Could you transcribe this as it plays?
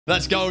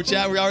Let's go,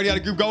 chat. We already got a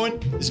group going.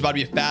 This is about to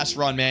be a fast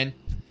run, man.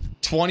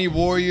 20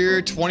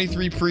 warrior,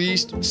 23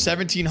 priest,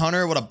 17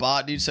 hunter. What a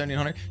bot, dude.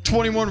 1700.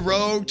 21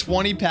 rogue,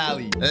 20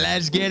 pally.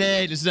 Let's get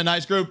it. This is a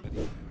nice group.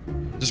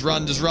 Just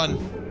run, just run.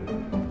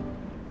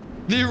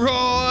 Leroy.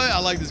 I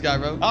like this guy,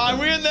 bro. All right,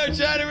 we're in there,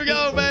 chat. Here we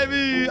go,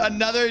 baby.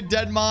 Another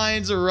Dead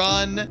Mines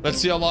run. Let's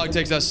see how long it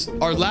takes us.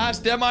 Our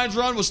last Dead Mines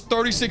run was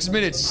 36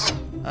 minutes.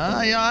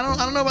 Yeah, I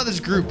don't know about this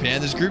group,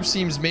 man. This group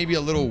seems maybe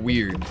a little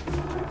weird.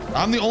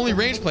 I'm the only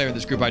range player in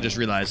this group, I just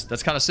realized.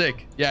 That's kind of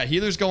sick. Yeah,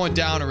 healer's going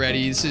down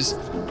already. This is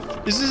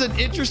an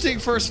interesting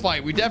first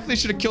fight. We definitely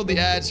should have killed the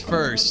ads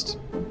first.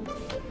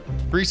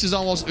 Priest is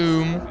almost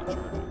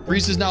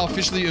Priest is now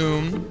officially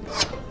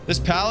This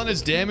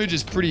paladin's damage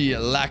is pretty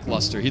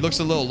lackluster. He looks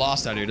a little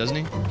lost out here, doesn't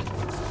he?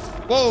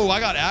 Whoa, I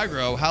got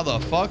aggro. How the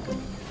fuck?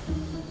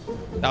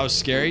 That was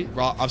scary.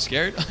 I'm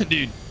scared.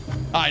 Dude.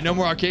 All right, no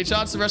more arcade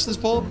shots the rest of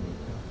this pull.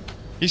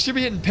 He should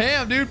be hitting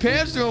Pam, dude.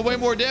 Pam's doing way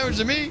more damage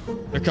than me.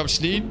 There comes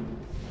Sneed.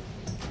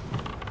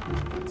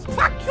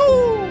 Fuck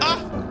you!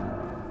 Ah!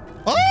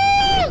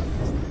 Ah!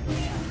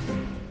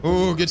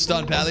 Ooh, good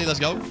stun, Pally. Let's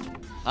go.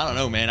 I don't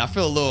know, man. I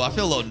feel a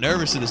little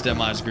nervous in this Dead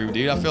Mines group,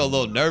 dude. I feel a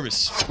little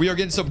nervous. We are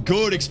getting some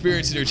good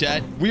experience in here,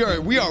 chat. We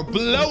are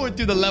blowing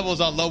through the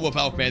levels on Lonewolf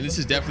Health, man. This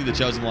is definitely the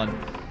chosen one.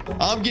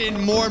 I'm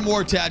getting more and more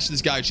attached to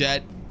this guy,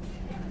 chat.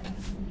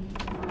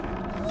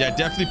 Yeah,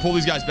 definitely pull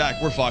these guys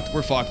back. We're fucked.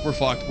 We're fucked. We're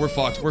fucked. We're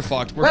fucked. We're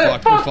fucked. We're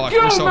fucked. We're fucked.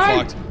 We're so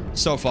fucked.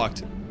 So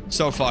fucked.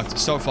 So fucked.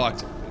 So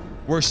fucked.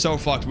 We're so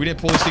fucked. We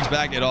didn't pull these things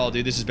back at all,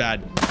 dude. This is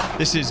bad.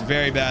 This is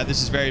very bad.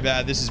 This is very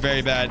bad. This is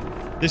very bad.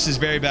 This is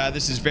very bad.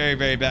 This is very,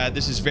 very bad.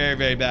 This is very,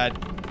 very bad.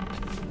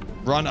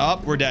 Run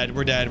up. We're dead.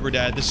 We're dead. We're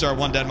dead. This is our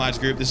one Dead Mines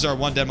group. This is our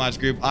one Dead Mines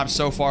group. I'm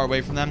so far away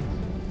from them.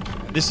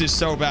 This is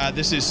so bad.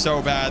 This is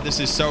so bad.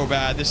 This is so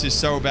bad. This is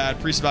so bad.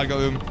 Priest is about to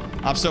go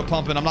I'm so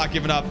pumping. I'm not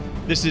giving up.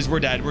 This is, we're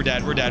dead. We're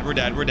dead. We're dead. We're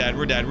dead. We're dead.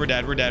 We're dead. We're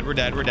dead. We're dead. We're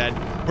dead. We're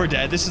dead. We're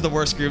dead. This is the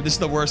worst group. This is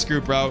the worst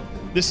group, bro.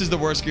 This is the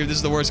worst group. This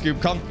is the worst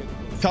group. Come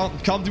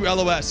through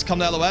LOS. Come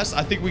to LOS.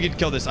 I think we can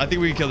kill this. I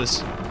think we can kill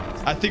this.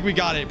 I think we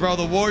got it, bro.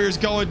 The warrior's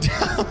going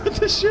down with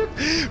the ship.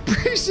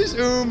 Priest is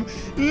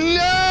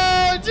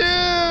No,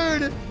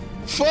 dude.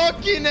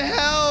 Fucking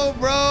hell,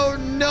 bro.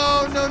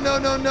 No, no, no,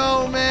 no,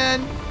 no,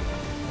 man.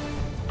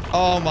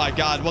 Oh my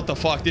God. What the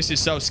fuck? This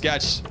is so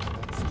sketch.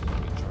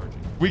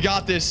 We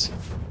got this.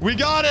 We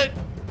got it.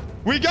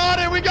 We got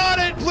it. We got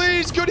it.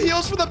 Please. Good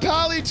heals for the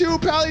Pally, too.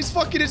 Pally's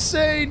fucking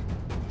insane.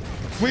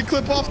 We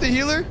clip off the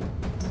healer.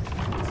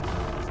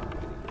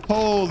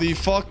 Holy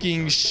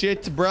fucking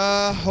shit,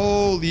 bruh.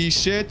 Holy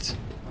shit.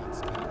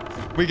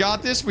 We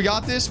got this. We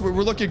got this. We're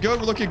looking good.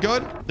 We're looking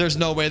good. There's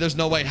no way. There's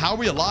no way. How are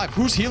we alive?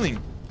 Who's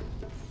healing?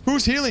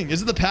 Who's healing?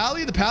 Is it the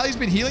Pally? The Pally's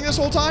been healing this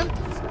whole time?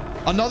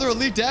 Another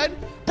elite dead?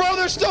 Bro,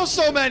 there's still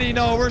so many.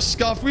 No, we're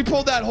scuffed. We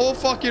pulled that whole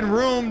fucking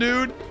room,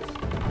 dude.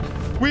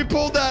 We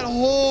pulled that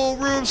whole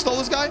room. Stole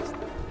this guy.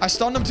 I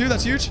stunned him too.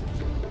 That's huge.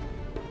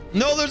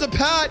 No, there's a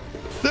Pat.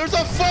 There's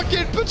a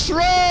fucking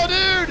patrol,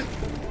 dude.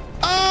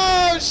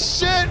 Oh,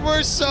 shit.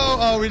 We're so...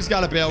 Oh, we just got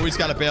to bail. We just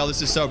got to bail.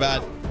 This is so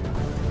bad.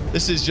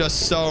 This is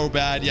just so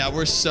bad. Yeah,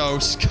 we're so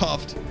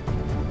scuffed.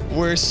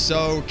 We're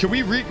so... Can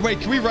we...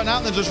 Wait, can we run out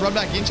and then just run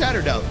back in, chat,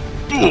 or no?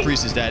 The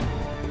priest is dead.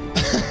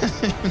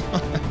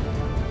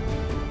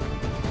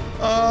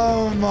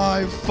 Oh,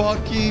 my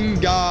fucking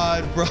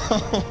God, bro.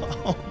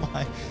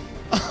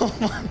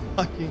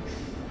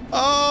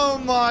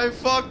 Oh my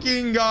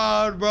fucking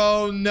God,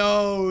 bro.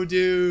 No,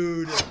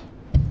 dude.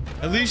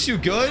 At least you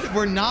good?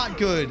 We're not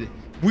good.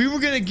 We were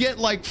gonna get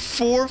like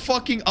 4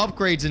 fucking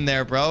upgrades in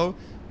there, bro.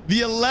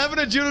 The 11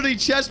 agility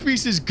chest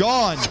piece is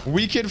gone.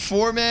 Weekend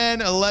 4-man.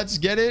 Let's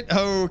get it.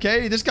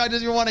 Okay. This guy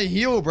doesn't even want to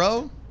heal,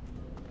 bro.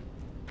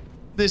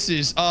 This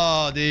is...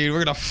 Oh, dude.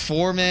 We're gonna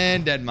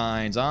 4-man Dead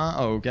Mines, huh?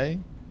 Oh, okay.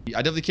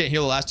 I definitely can't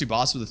heal the last 2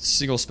 bosses with a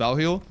single spell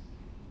heal.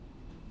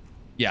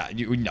 Yeah,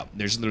 no,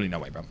 there's literally no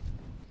way, bro.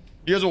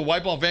 You guys will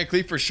wipe on Van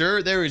Cleef for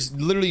sure. There is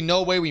literally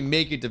no way we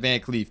make it to Van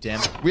Cleef,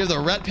 damn. We have the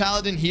Ret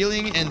Paladin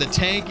healing, and the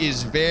tank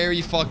is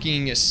very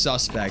fucking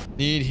suspect.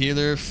 Need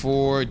healer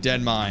for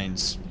Dead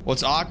Mines.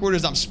 What's awkward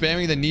is I'm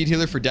spamming the need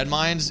healer for Dead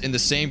Mines in the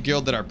same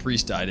guild that our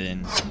priest died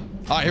in.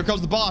 All right, here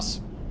comes the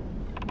boss.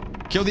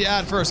 Kill the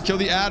ad first. Kill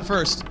the ad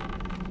first.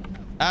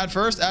 Ad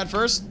first. Ad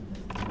first.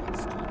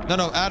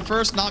 No, ad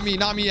first. Not me.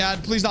 Not me,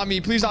 ad. Please not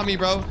me. Please not me,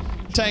 bro.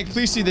 Tank,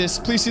 please see this.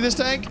 Please see this,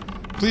 tank.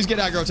 Please get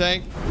aggro,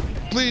 tank.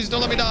 Please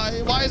don't let me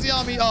die. Why is he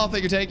on me? Oh,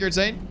 thank you, tank. You're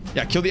insane.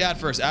 Yeah, kill the ad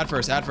first. Ad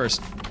first. Ad first.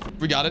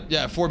 We got it.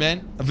 Yeah,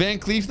 4-man. Van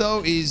Cleef,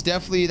 though, is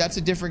definitely... That's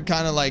a different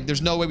kind of like...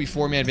 There's no way we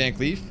 4-man Van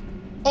Cleef.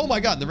 Oh,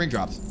 my God. The ring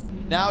dropped.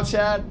 Now,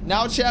 chat,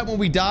 when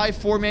we die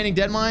 4-manning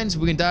Dead Mines,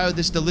 we can die with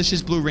this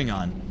delicious blue ring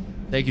on.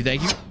 Thank you.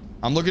 Thank you.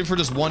 I'm looking for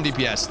just 1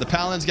 DPS. The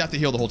Paladin's got to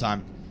heal the whole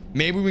time.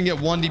 Maybe we can get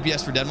 1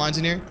 DPS for Dead Mines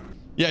in here.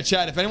 Yeah,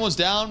 chat, if anyone's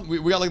down, we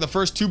got like the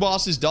first 2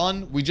 bosses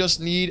done. We just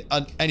need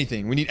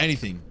anything. We need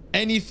anything.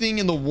 Anything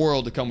in the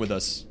world to come with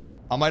us.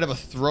 I might have a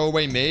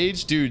throwaway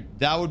mage. Dude,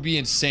 that would be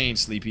insane,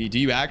 Sleepy. Do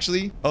you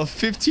actually? A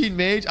 15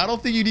 mage? I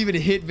don't think you'd even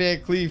hit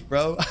Van Cleef,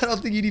 bro. I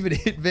don't think you'd even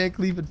hit Van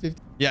Cleef at 15.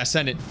 Yeah,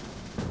 send it.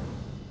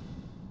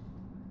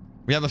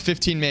 We have a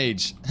 15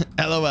 mage.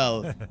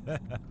 LOL.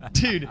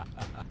 Dude,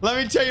 let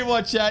me tell you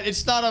what, chat.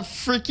 It's not a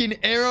freaking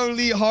Arrow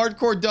Elite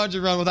hardcore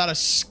dungeon run without a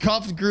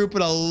scuffed group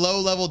in a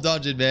low-level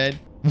dungeon, man.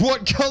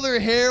 What color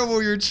hair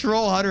will your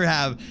troll hunter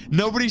have?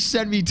 Nobody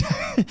sent me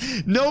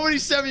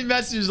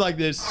messages like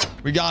this.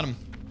 We got him.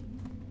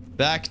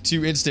 Back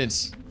to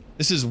instance.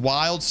 This is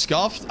wild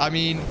scuffed. I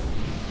mean,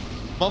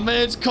 my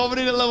man's coming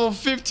in at level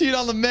 15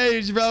 on the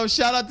mage, bro.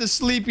 Shout out to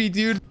Sleepy,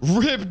 dude.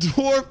 Rip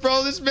Dwarf,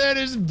 bro. This man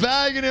is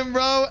bagging him,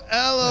 bro.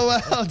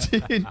 LOL,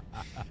 dude.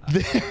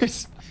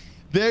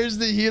 There's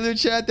the healer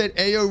chat that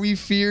AoE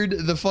feared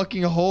the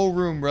fucking whole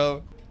room,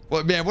 bro.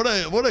 What, man,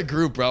 what a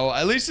group, bro.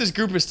 At least this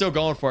group is still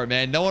going for it,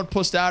 man. No one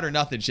pushed out or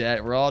nothing,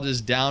 chat. We're all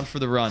just down for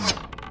the run.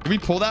 Can we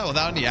pull that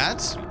without any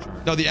ads?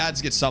 No, the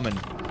ads get summoned.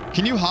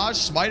 Can you Hodge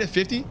smite at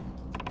 50?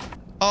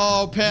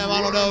 Oh, Pam,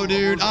 I don't know,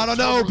 dude. I don't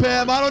know,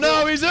 Pam. I don't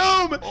know. He's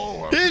Zoom.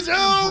 He's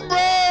Zoom,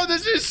 bro.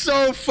 This is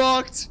so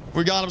fucked.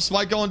 We got him.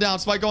 Smite going down.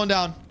 Smite going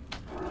down.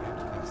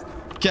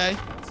 Okay.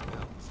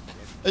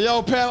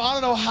 Yo, Pam, I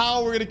don't know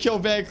how we're going to kill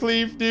Van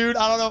Cleef, dude.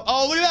 I don't know.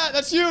 Oh, look at that.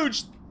 That's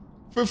huge.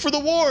 For the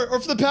war or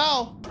for the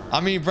pal.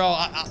 I mean, bro,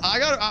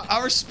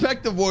 I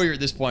respect the warrior at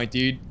this point,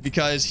 dude,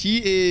 because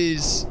he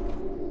is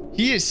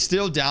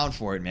still down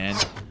for it, man.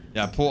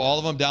 Yeah, pull all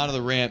of them down to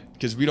the ramp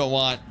because we don't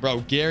want,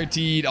 bro,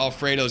 guaranteed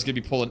Alfredo's gonna be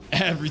pulling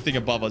everything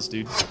above us,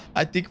 dude.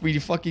 I think we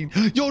fucking,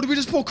 yo, did we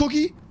just pull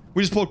Cookie?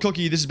 We just pulled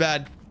Cookie. This is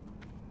bad.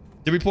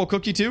 Did we pull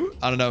Cookie too?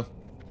 I don't know.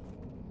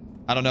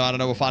 I don't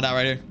know. We'll find out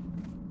right here.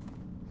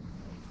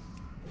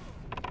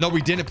 No,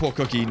 we didn't pull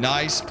Cookie.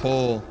 Nice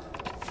pull.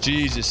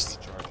 Jesus.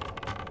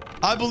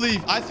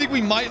 I think we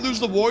might lose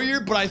the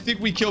warrior, but I think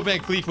we kill Van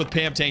Cleef with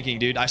Pam tanking,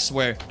 dude. I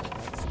swear.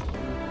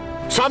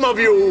 Some of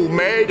you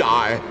may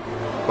die,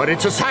 but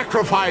it's a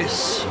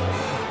sacrifice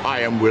I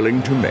am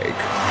willing to make.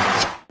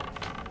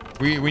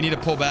 We need to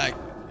pull back.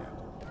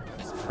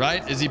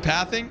 Right? Is he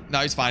pathing? No,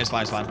 he's fine. He's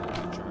fine. He's fine.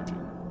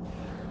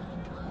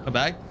 Come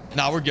back.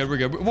 No, we're good. We're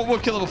good. We'll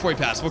kill him before he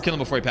passes. We'll kill him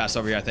before he passes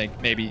over here, I think.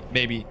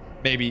 Maybe.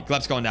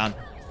 Glep's going down.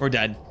 We're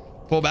dead.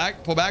 Pull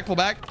back. Pull back. Pull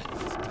back.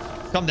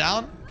 Come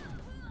down.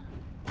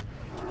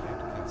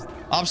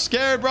 I'm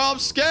scared, bro. I'm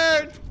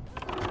scared.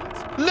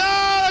 No,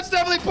 that's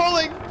definitely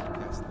pulling.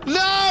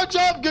 No,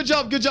 jump. Good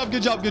jump. Good jump.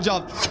 Good jump. Good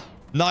jump.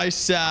 Nice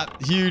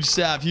sap. Huge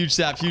sap. Huge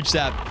sap. Huge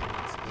sap.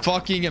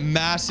 Fucking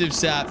massive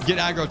sap. Get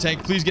aggro,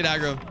 tank. Please get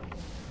aggro.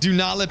 Do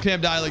not let Pam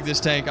die like this,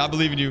 tank. I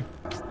believe in you.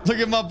 Look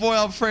at my boy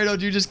Alfredo,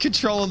 dude. Just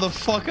controlling the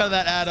fuck out of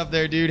that ad up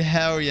there, dude.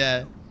 Hell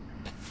yeah.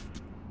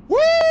 Woo!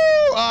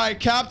 All right,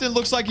 Captain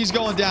looks like he's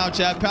going down,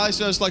 chat. Pally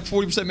says like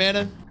 40%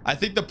 mana. I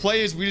think the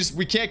play is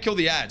we can't kill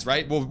the ads,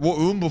 right?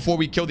 We'll before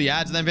we kill the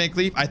ads and then Van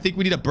Cleef. I think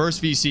we need a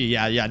burst VC.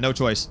 Yeah, no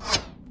choice.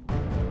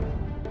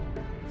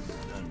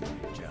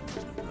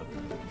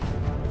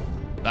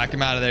 Back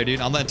him out of there, dude.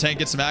 I'm letting tank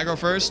get some aggro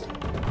first.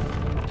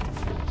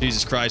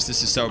 Jesus Christ,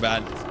 this is so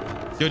bad.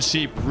 Good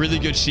sheep. Really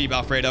good sheep,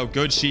 Alfredo.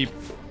 Good sheep.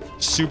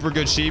 Super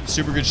good sheep.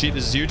 Super good sheep.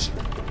 This is huge.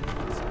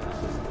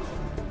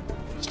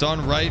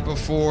 Stun right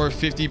before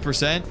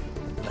 50%.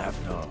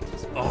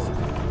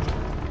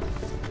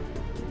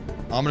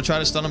 I'm gonna try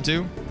to stun him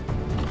too.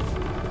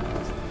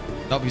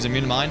 Nope, he's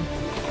immune to mine.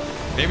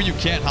 Maybe you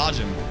can't Hodge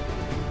him.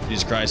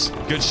 Jesus Christ.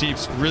 Good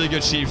sheeps. Really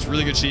good sheeps.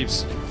 Really good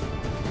sheeps.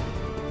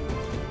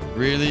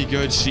 Really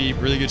good sheep.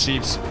 Really good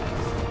sheeps.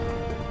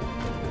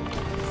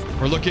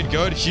 We're looking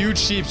good. Huge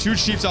sheeps. Huge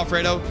sheeps,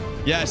 Alfredo.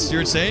 Yes,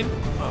 you're insane.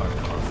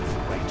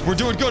 We're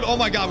doing good. Oh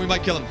my god, we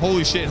might kill him.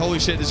 Holy shit. Holy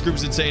shit. This group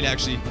is insane,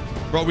 actually.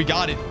 Bro, we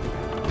got it.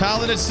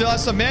 Paladin still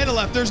has some mana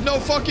left. There's no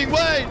fucking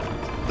way.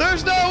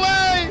 There's no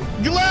way.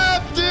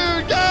 Glep,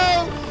 dude,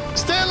 go.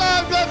 Stay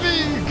alive,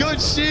 Gleppy.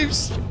 Good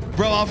sheeps.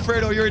 Bro,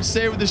 Alfredo, you're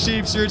insane with the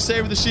sheeps. You're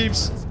insane with the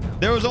sheeps.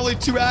 There was only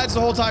 2 ads the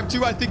whole time,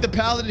 too. I think the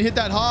Paladin hit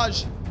that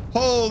Hodge.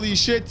 Holy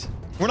shit.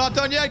 We're not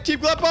done yet.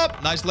 Keep Glep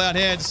up. Nice lay on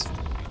hands.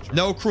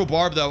 No cruel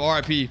barb, though.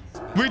 RIP.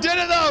 We did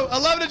it, though.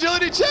 11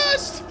 agility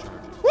chest.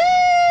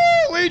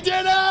 Woo! We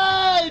did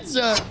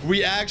it.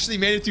 We actually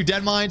made it through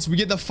Dead Mines. We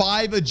get the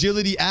 5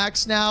 agility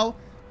axe now.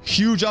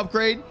 Huge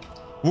upgrade.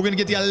 We're going to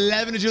get the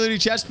 11 agility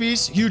chest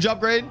piece. Huge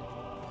upgrade.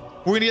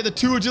 We're going to get the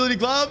 2 agility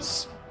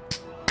gloves.